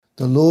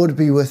The Lord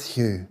be with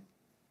you.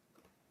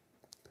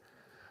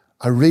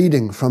 A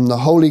reading from the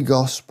Holy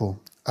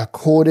Gospel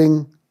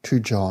according to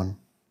John.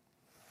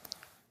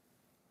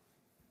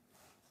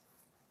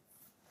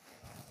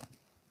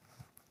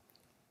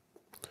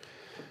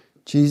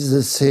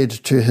 Jesus said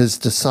to his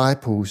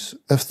disciples,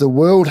 "If the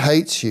world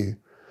hates you,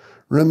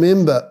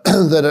 remember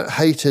that it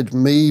hated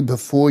me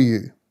before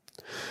you.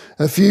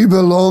 If you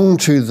belong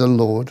to the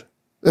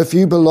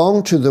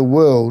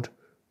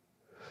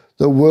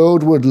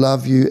world would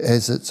love you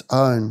as its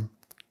own.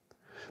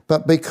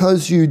 But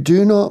because you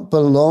do not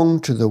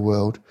belong to the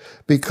world,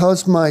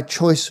 because my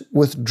choice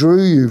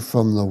withdrew you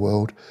from the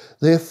world,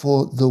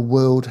 therefore the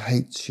world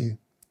hates you.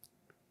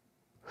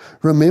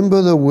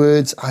 Remember the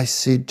words I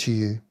said to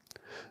you.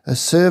 A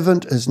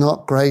servant is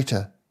not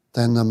greater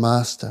than the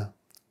master.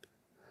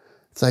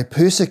 If they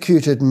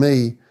persecuted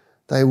me,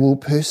 they will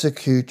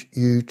persecute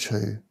you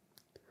too.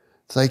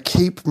 If they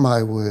keep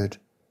my word,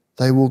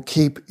 they will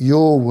keep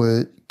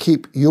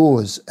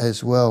yours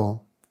as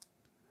well.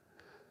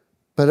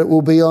 But it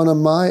will be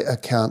on my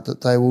account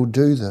that they will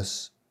do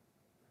this,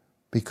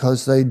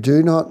 because they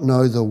do not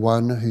know the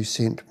one who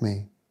sent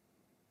me."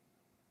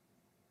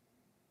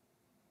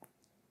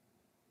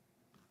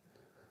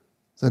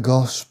 The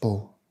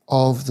Gospel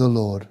of the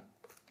Lord.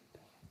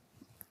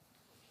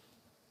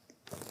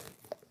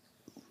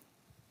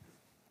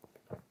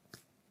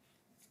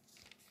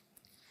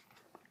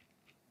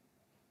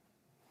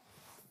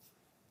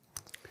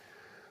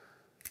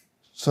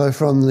 So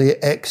from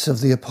the Acts of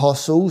the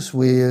Apostles,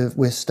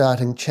 we're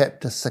starting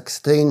chapter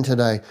 16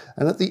 today.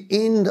 And at the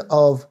end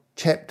of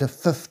chapter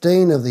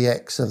 15 of the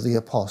Acts of the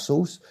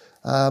Apostles,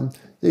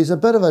 there's a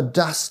bit of a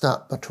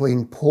dust-up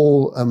between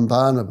Paul and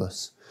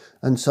Barnabas.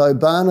 And so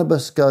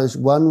Barnabas goes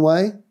one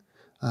way,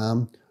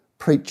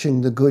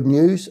 preaching the good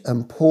news,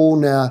 and Paul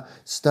now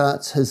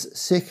starts his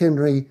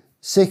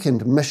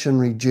second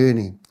missionary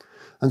journey.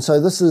 And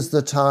so this is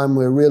the time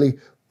where really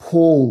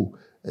Paul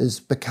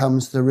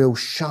becomes the real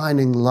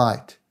shining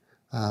light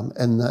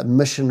in the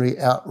missionary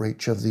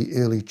outreach of the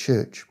early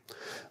church.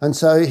 And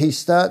so he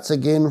starts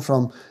again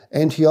from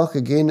Antioch,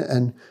 again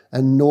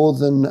in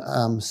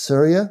northern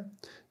Syria,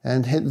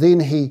 and then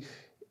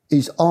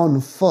he's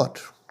on foot,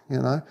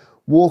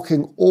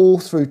 walking all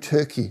through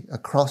Turkey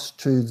across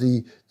to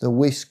the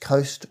west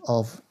coast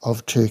of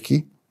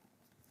Turkey.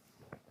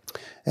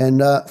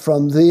 And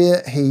from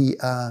there he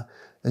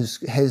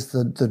has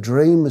the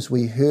dream, as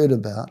we heard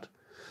about,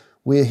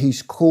 where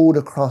he's called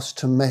across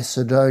to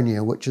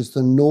Macedonia, which is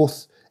the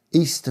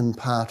northeastern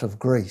part of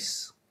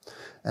Greece.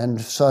 And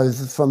so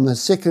from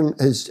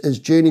his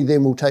journey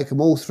then will take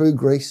him all through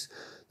Greece,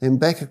 then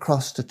back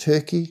across to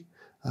Turkey,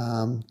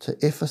 to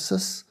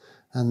Ephesus,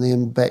 and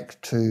then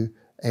back to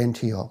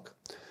Antioch.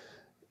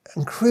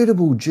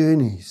 Incredible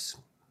journeys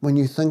when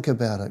you think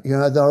about it.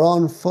 They're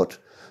on foot,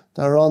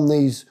 they're on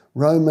these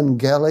Roman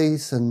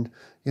galleys and,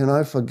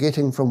 for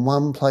getting from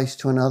one place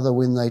to another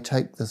when they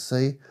take the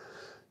sea.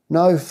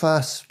 No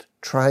fast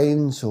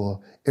trains or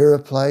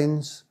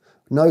aeroplanes,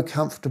 no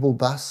comfortable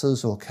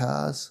buses or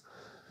cars.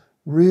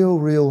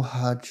 Real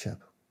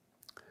hardship.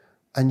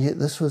 And yet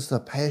this was the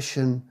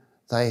passion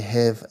they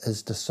have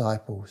as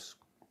disciples.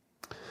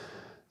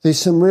 There's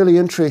some really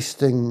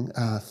interesting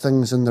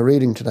things in the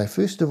reading today.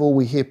 First of all,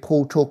 we hear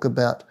Paul talk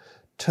about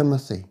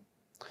Timothy.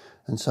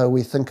 And so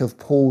we think of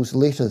Paul's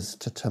letters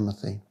to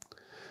Timothy.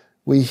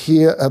 We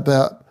hear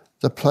about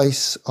the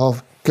place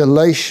of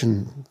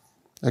Galatia,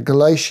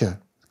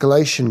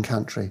 Galatian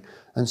country.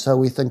 And so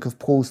we think of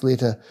Paul's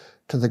letter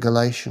to the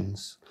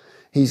Galatians.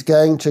 He's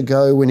going to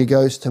go, when he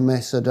goes to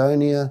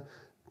Macedonia,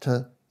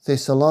 to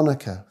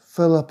Thessalonica,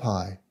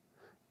 Philippi,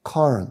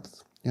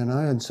 Corinth,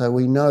 and so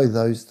we know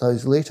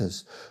those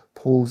letters.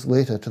 Paul's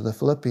letter to the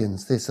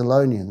Philippians,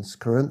 Thessalonians,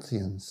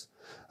 Corinthians,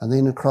 and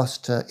then across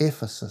to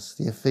Ephesus,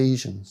 the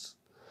Ephesians.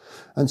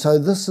 And so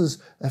this is,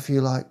 if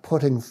you like,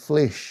 putting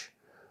flesh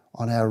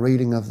on our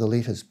reading of the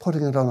letters,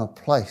 putting it on a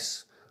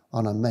place,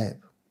 on a map.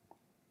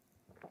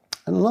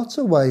 In lots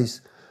of ways,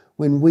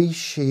 when we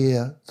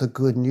share the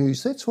good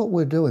news, that's what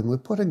we're doing. We're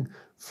putting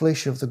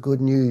flesh of the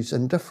good news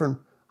in different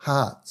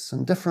hearts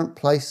and different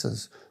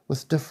places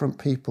with different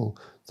people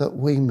that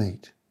we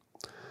meet.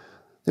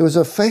 There was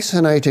a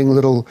fascinating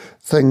little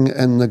thing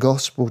in the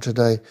Gospel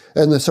today,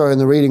 in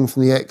the reading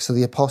from the Acts of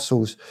the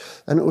Apostles,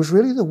 and it was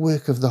really the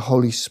work of the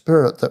Holy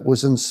Spirit that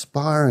was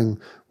inspiring.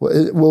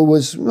 Well,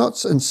 was not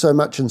so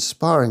much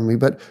inspiring me,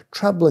 but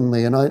troubling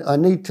me, and I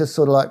need to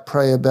sort of like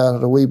pray about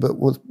it a wee bit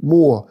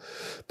more.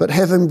 But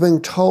having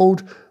been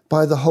told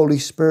by the Holy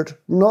Spirit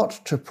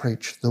not to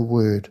preach the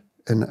word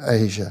in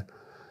Asia,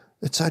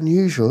 it's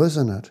unusual,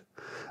 isn't it?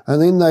 And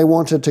then they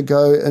wanted to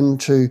go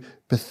into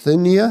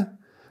Bithynia,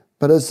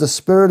 but as the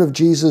Spirit of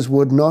Jesus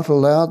would not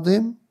allow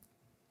them,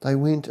 they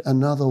went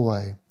another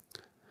way.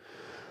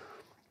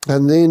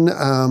 And then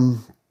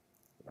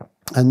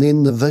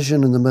the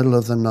vision in the middle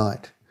of the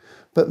night.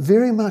 But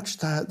very much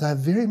they're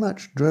very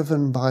much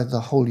driven by the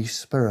Holy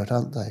Spirit,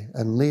 aren't they?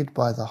 And led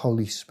by the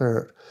Holy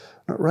Spirit.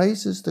 And it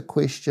raises the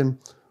question,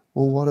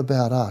 well, what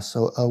about us?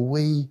 Are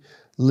we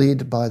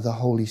led by the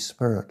Holy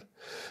Spirit?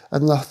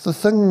 And the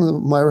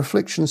thing, my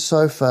reflection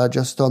so far,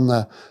 just on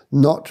the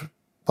not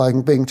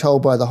being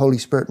told by the Holy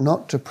Spirit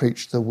not to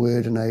preach the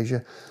word in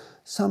Asia,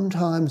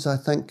 sometimes I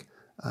think,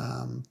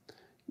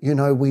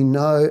 we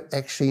know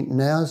actually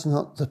now's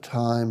not the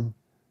time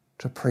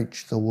to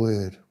preach the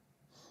word.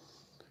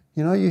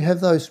 You have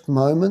those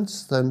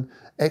moments, then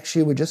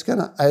actually we're just going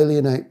to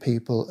alienate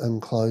people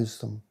and close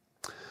them.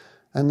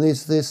 And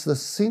there's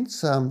this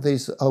sense,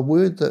 there's a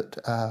word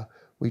that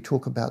we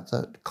talk about,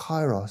 that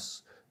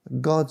kairos,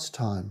 God's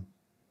time.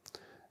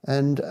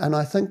 And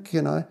I think,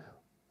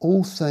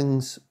 all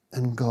things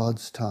in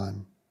God's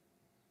time.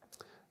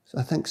 So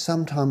I think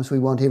sometimes we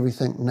want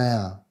everything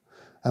now,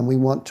 and we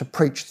want to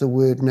preach the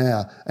word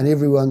now, and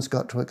everyone's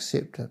got to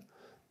accept it.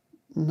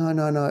 No,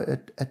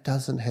 it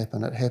doesn't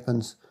happen. It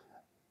happens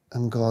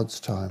in God's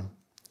time.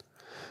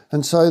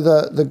 And so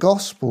the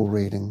gospel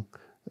reading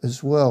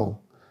as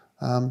well,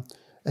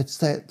 it's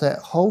that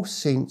whole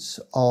sense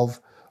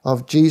of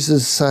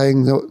Jesus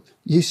saying that,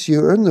 yes,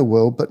 you're in the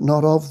world, but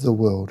not of the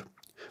world.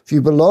 If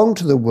you belong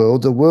to the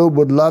world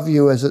would love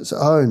you as its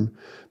own.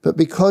 But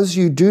because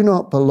you do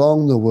not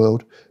belong to the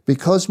world,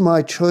 because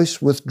my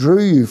choice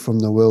withdrew you from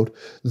the world,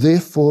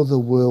 therefore the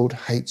world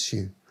hates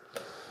you.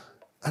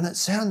 And it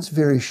sounds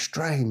very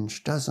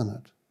strange, doesn't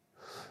it?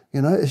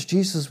 Is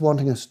Jesus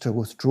wanting us to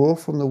withdraw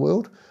from the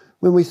world?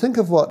 When we think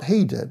of what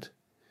he did,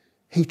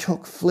 he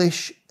took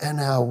flesh in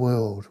our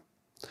world.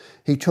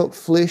 He took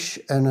flesh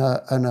in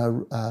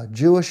a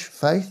Jewish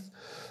faith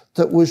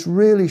that was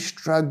really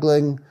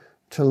struggling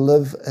to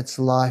live its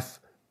life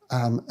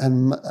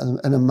in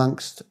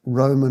amongst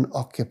Roman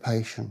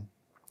occupation.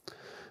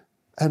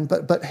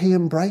 But he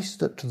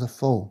embraced it to the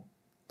full.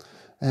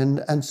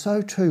 And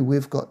so too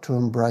we've got to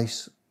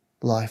embrace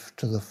life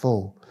to the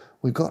full.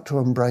 We've got to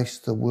embrace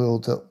the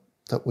world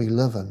that we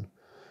live in.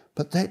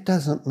 But that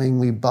doesn't mean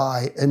we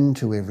buy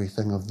into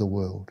everything of the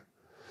world.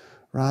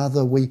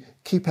 Rather, we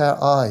keep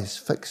our eyes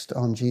fixed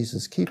on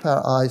Jesus, keep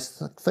our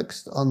eyes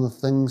fixed on the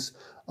things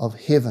of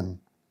heaven.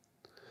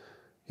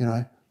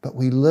 But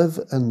we live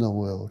in the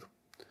world.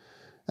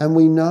 And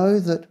we know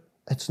that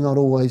it's not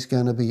always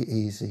going to be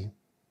easy.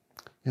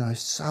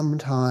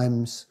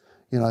 Sometimes,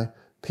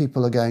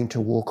 people are going to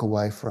walk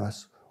away from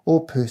us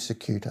or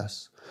persecute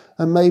us.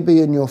 And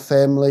maybe in your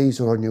families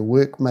or in your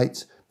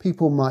workmates,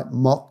 people might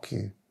mock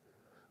you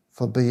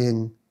for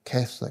being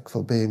Catholic,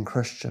 for being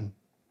Christian.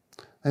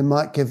 They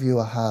might give you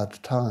a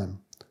hard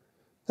time.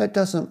 That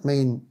doesn't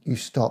mean you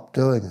stop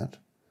doing it,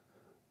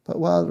 but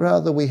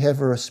rather we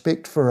have a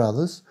respect for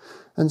others,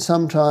 and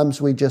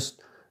sometimes we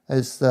just,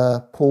 as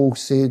Paul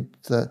said,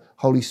 the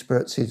Holy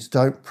Spirit says,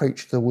 don't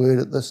preach the word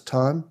at this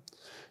time.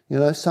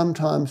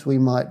 Sometimes we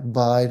might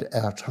bide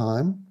our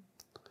time,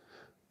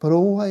 but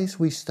always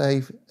we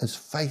stay as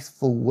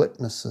faithful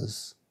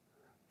witnesses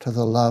to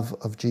the love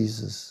of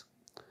Jesus.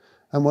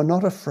 And we're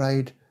not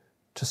afraid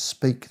to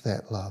speak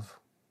that love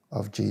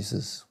of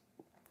Jesus.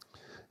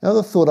 The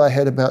other thought I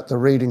had about the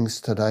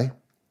readings today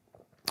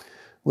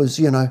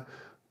was,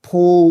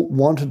 Paul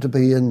wanted to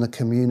be in the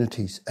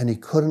communities and he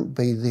couldn't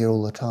be there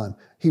all the time.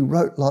 He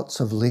wrote lots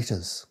of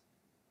letters,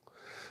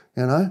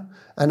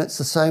 and it's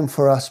the same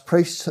for us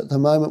priests at the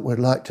moment. We'd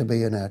like to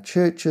be in our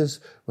churches,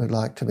 we'd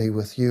like to be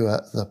with you,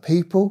 the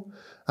people,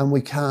 and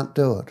we can't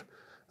do it.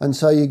 And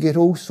so you get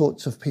all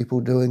sorts of people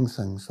doing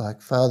things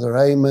like Father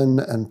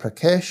Eamon and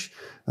Prakash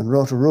and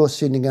Rotorua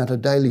sending out a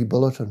daily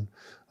bulletin.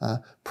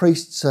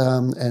 Priests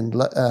and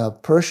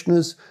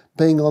parishioners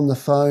being on the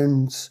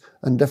phones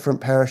in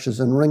different parishes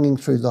and ringing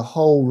through the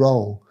whole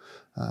roll.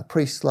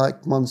 Priests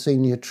like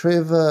Monsignor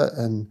Trevor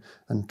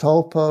in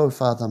Taupo,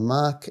 Father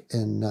Mark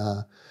in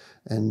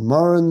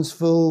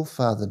Morrinsville,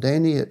 Father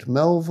Danny at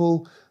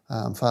Melville,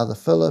 Father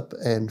Philip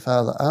and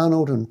Father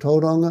Arnold in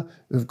Tauranga,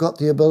 who've got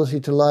the ability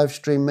to live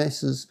stream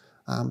masses,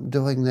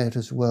 doing that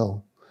as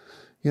well.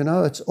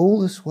 It's all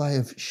this way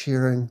of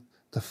sharing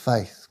the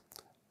faith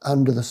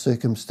under the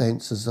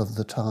circumstances of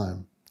the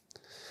time.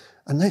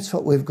 And that's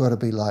what we've got to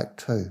be like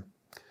too.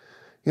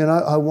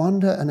 I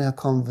wonder in our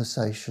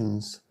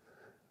conversations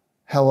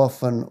how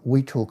often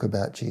we talk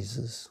about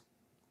Jesus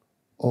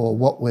or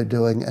what we're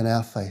doing in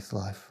our faith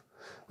life.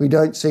 We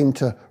don't seem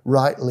to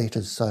write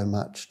letters so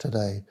much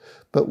today,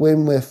 but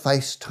when we're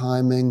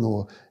FaceTiming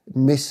or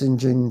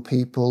messaging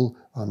people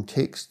on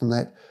text and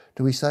that,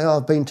 do we say,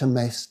 I've been to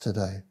Mass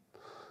today,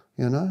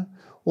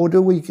 Or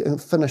do we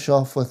finish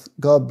off with,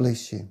 God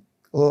bless you,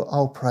 or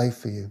I'll pray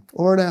for you?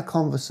 Or in our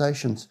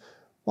conversations,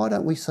 why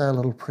don't we say a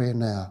little prayer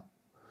now?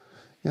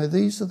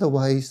 These are the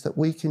ways that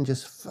we can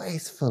just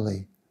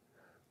faithfully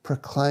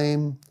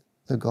proclaim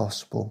the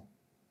gospel,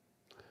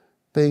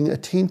 being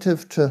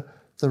attentive to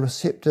the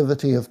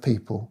receptivity of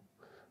people,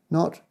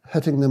 not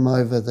hitting them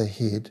over the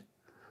head,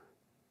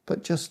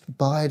 but just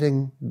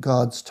biding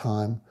God's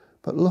time,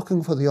 but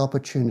looking for the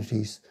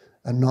opportunities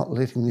and not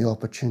letting the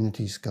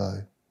opportunities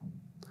go.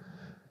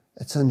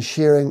 It's in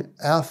sharing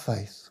our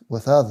faith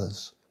with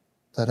others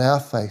that our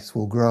faith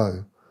will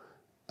grow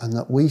and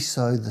that we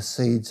sow the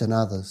seeds in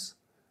others,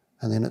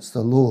 and then it's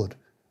the Lord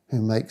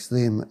who makes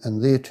them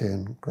in their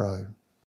turn grow.